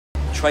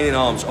Training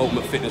Arms,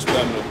 Ultimate Fitness,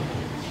 Birmingham.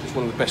 It's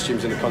one of the best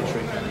gyms in the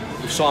country.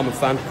 With Simon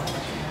Fan,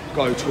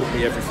 guy who taught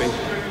me everything.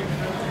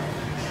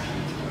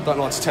 Don't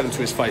like to tell him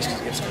to his face because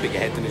he gets a bigger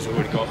head than he's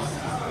already got.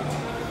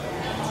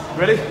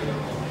 Ready?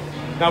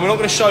 Now we're not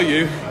going to show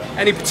you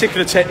any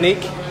particular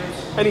technique,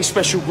 any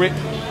special grip.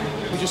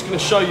 We're just going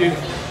to show you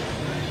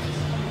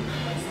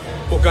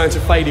what going to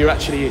failure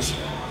actually is.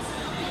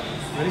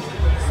 Ready?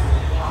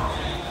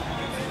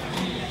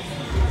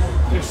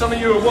 If some of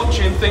you are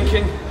watching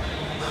thinking,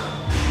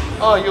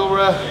 oh,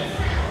 you're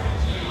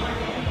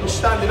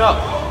standing up,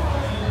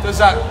 does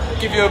that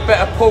give you a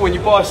better pull in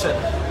your bicep?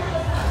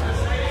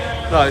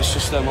 No, it's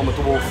just I'm a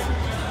dwarf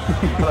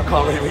and I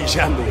can't really reach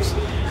handles.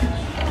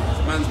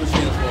 Man's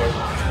machine is for it.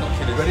 Not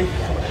kidding. Ready?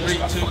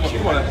 3, 2, 1.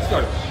 Come on, let's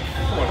go.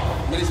 Come on.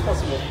 As many as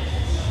possible.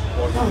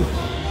 1,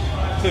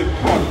 2, 1.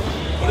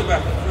 Put it back.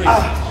 3.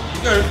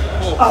 Go.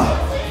 4.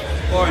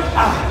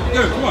 5.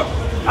 Go. Come on.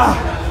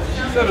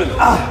 7.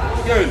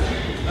 Go. 8.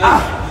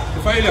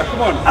 The failure.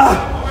 Come on.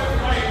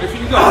 If you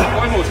can go.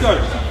 5 more. Let's go.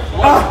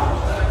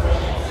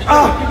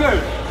 1. Keep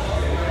going.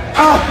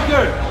 Keep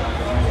going.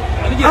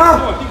 And again.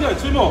 Come on. Keep going.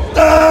 2 more.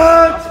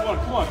 That's 1.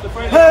 Come on. The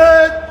failure.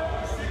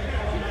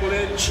 Pull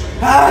in.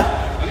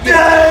 And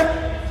again.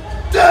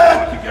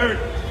 Keep going.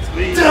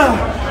 Squeeze.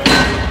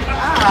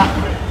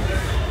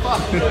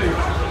 Fuck you.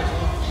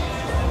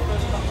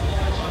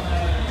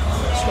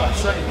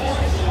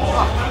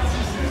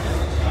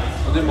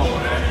 I'll do my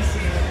one.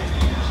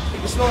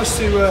 It's nice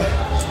to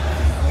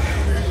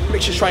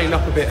mix your training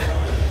up a bit,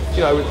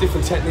 you know, with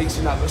different techniques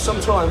and that, but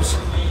sometimes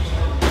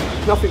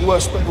nothing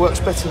works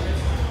better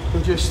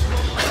than just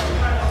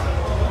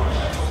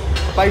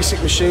a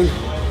basic machine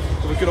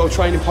with a good old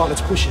training partner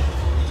to push it.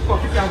 Come on,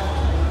 keep going.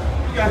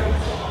 Keep going.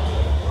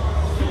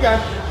 Keep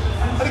going.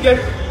 And again.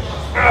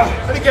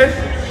 And again.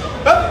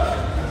 Up.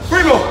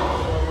 3 more.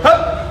 Up.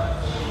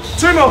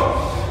 2 more.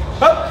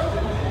 Up.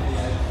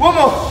 1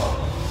 more.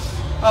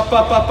 Up,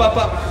 up, up, up,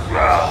 up.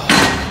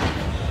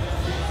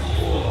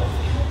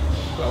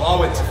 Well, I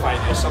went to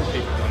failure, some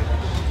people don't.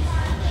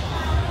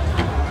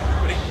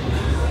 Ready?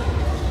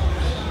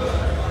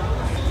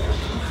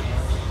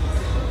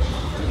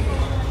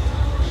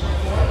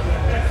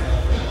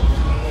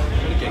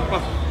 Again, come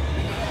on.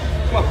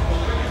 Come on.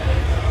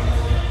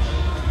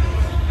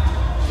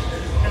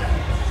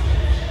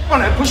 Come on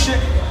then, push it.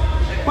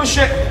 Push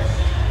it.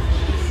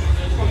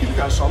 Come on, keep it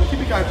going, Simon.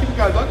 Keep it going,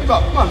 don't give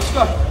up. Come on, let's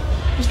go.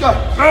 Let's go.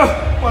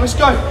 Come on, let's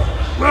go.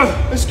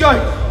 Let's go.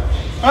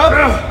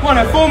 Come on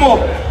then, 4 more.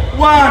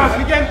 1,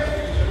 and again.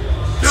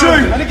 2,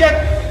 and again.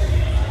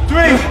 3,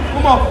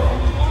 1 more.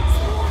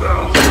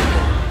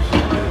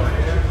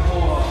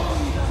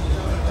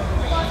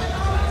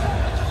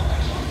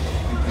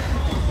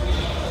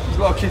 There's a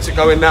lot of kids that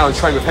go in now and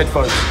train with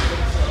headphones.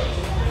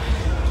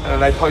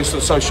 And they post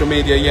on social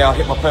media, yeah, I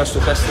hit my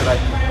personal best today.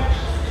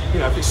 You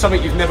know, if it's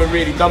something you've never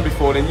really done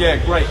before, then yeah,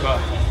 great, but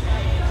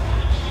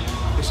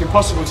it's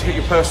impossible to hit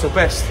your personal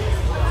best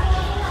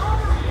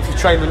if you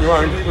train on your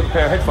own with a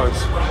pair of headphones.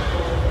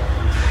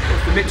 You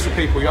have to mix with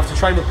people, you have to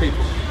train with people.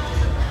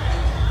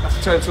 You have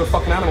to turn into a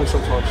fucking animal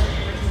sometimes.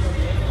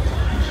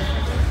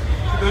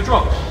 Do a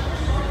drop.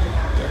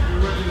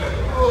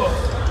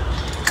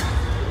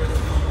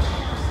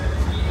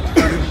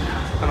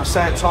 And I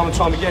say it time and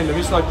time again, there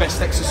is no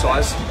best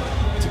exercise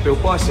to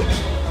build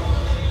biceps.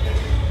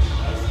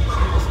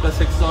 What's the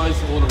best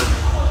exercise? All of them.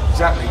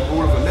 Exactly,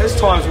 all of them. There's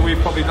times where we've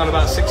probably done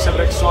about 6,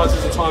 7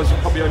 exercises, and times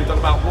we've probably only done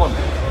about 1,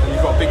 and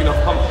you've got a big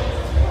enough pump.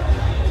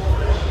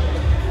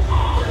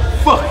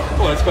 Fuck!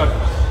 Come on, let's go.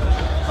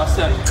 That's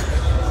it.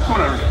 Come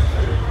on, Aaron.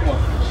 Come on.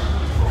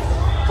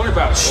 Put it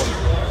back. 1,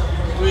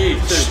 3,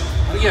 2.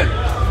 And again.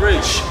 3.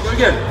 Go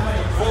again.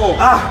 4.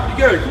 You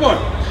go. Come on.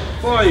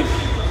 5.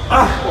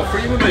 Come on,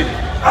 3 with me. 2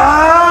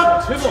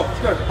 more.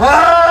 Let's go.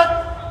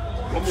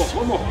 1 more.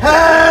 1 more.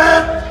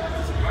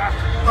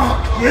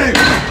 Yeah.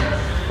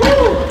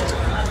 Woo!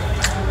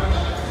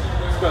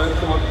 Let's go.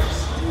 Come on.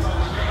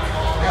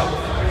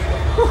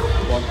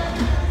 Come on.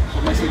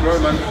 What makes it grow,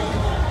 man?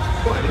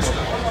 Let's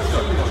go.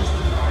 Come on.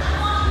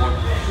 1,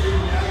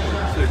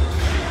 2.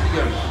 Keep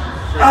going.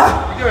 3.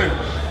 Keep going.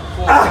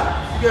 4.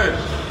 Keep going.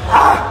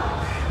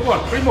 Come on.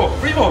 3 more.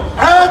 3 more.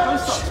 Don't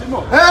stop. 2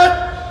 more.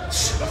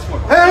 That's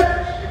 1.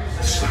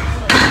 That's 1.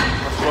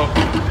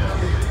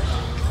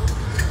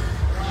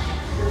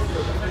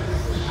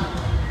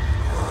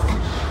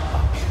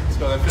 Let's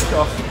go then. Finish it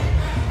off.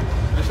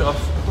 Finish it off.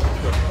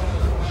 Let's go.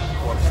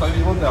 1.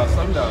 Slowly 1 down.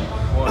 Slow down.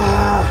 1.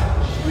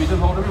 Squeeze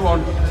and hold every 1.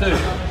 2.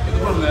 Get the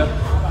bottom there.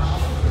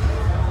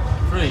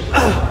 3.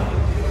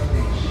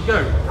 Go.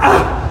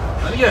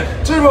 And again.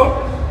 2 more.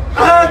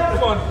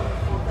 Come on.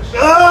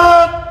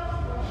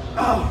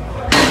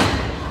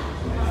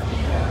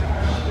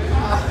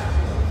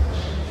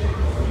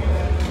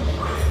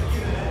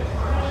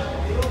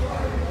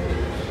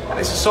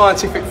 It's a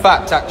scientific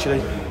fact,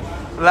 actually.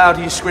 The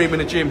louder you scream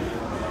in a gym, the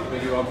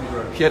bigger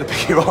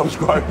your arms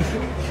grow.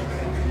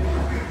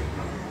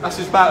 That's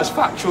about as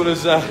factual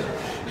as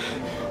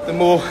the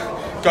more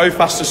go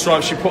faster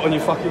stripes you put on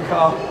your fucking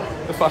car,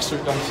 the faster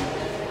it goes.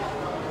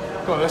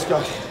 Come on, let's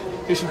go.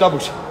 Do some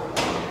doubles. Come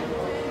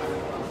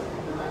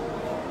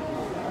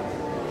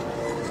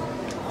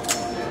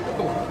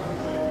on.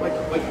 Wake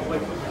up, wake up,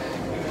 wake up.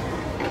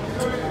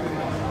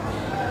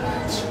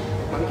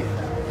 And again.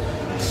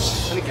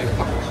 And again,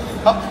 come on.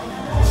 Up.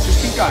 Just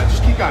keep going,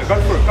 just keep going. Go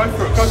for it, go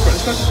for it, go for it.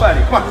 Let's go to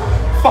 30. Come on.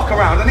 Fuck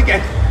around, and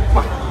again. Come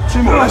on.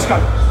 2 more, let's go.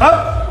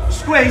 Up.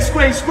 Squeeze,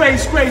 squeeze,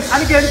 squeeze, squeeze.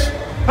 And again.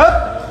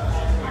 Up.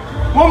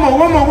 One more,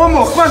 one more, one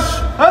more. Come on.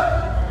 Up.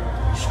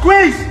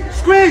 Squeeze,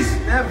 squeeze.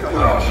 There we go.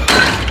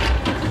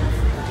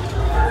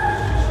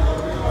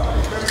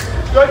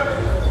 Good.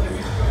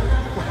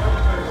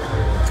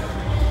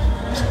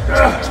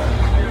 Up.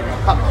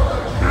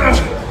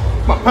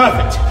 Come on,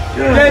 perfect.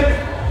 Again.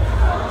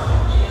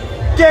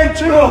 Again,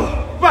 2 more.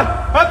 Come on. Up,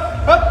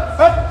 up,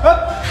 up, up.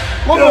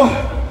 One more.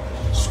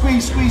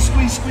 Squeeze, squeeze,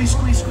 squeeze, squeeze,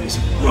 squeeze, squeeze.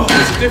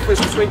 There's a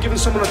difference between giving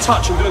someone a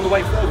touch and doing the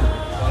weight for them.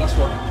 Oh, that's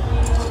right.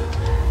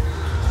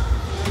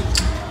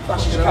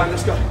 Fast as you can,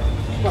 let's go.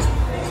 Come on.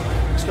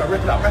 Let's go,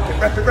 rip it up, rip it,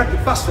 rip it, rip it.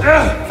 Faster,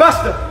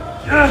 faster,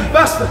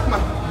 faster. Come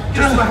on.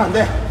 Just my hand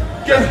there.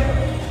 Again,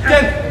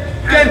 again,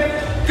 again,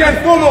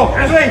 again. 4 more.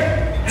 3,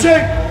 2.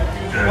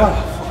 Oh,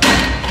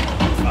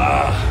 fuck.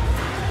 How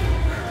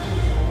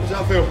does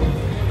that feel?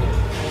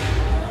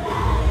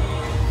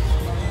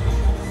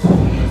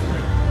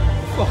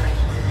 Fuck.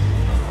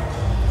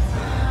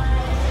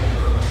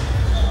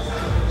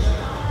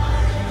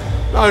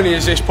 Not only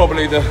is this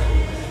probably the,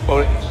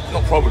 well,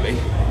 not probably,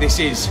 this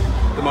is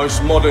the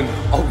most modern,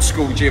 old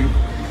school gym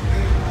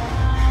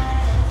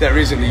there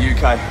is in the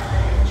UK.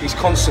 He's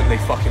constantly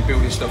fucking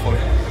building stuff on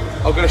it.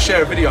 I'm going to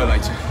share a video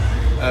later.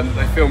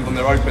 They filmed on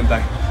their open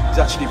day. He's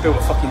actually built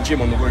a fucking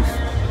gym on the roof,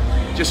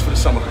 just for the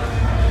summer.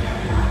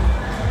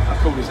 How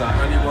cool is that?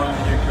 Only one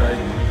in the UK.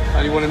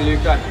 Only one in the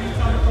UK.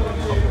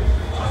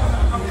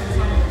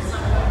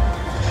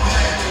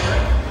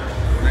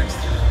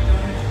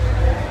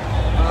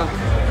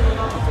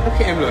 Look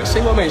at him, look.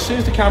 See what I mean? As soon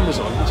as the camera's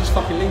on, he just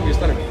fucking lingers,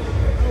 doesn't he? He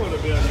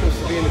wants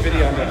to be in the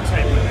video.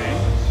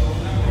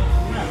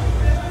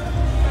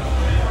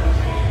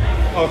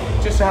 Oh,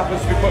 just so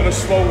happens to be putting a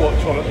small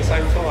watch on at the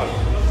same time.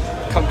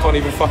 Can't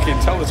even fucking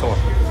tell the time.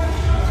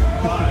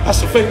 That's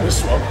the thing with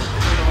Swole.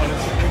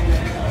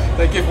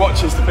 They give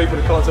watches to people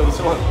that can't tell the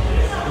time.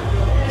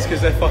 It's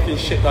because their fucking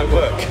shit don't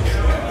work.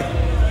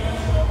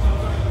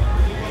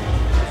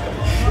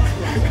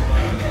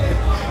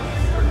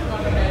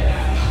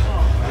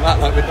 That,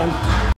 like we're done.